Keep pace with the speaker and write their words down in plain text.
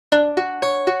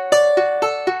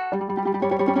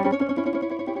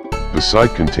The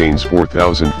site contains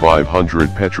 4,500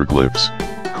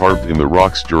 petroglyphs, carved in the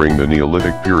rocks during the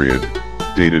Neolithic period,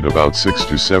 dated about 6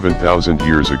 to 7,000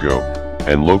 years ago,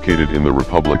 and located in the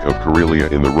Republic of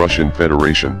Karelia in the Russian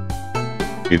Federation.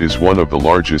 It is one of the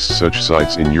largest such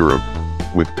sites in Europe,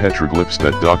 with petroglyphs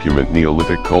that document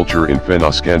Neolithic culture in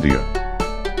Fennoscandia.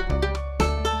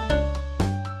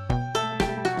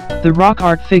 The rock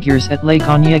art figures at Lake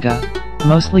Onega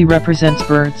mostly represents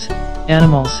birds,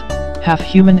 animals,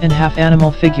 half-human and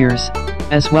half-animal figures,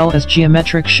 as well as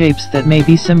geometric shapes that may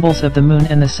be symbols of the moon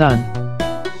and the sun.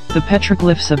 The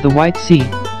petroglyphs of the White Sea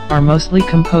are mostly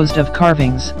composed of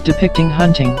carvings depicting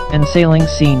hunting and sailing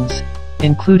scenes,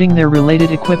 including their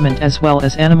related equipment as well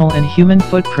as animal and human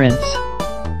footprints.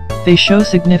 They show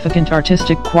significant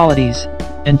artistic qualities,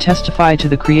 and testify to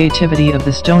the creativity of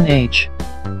the Stone Age.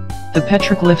 The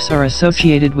petroglyphs are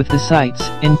associated with the sites,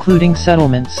 including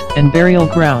settlements and burial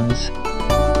grounds.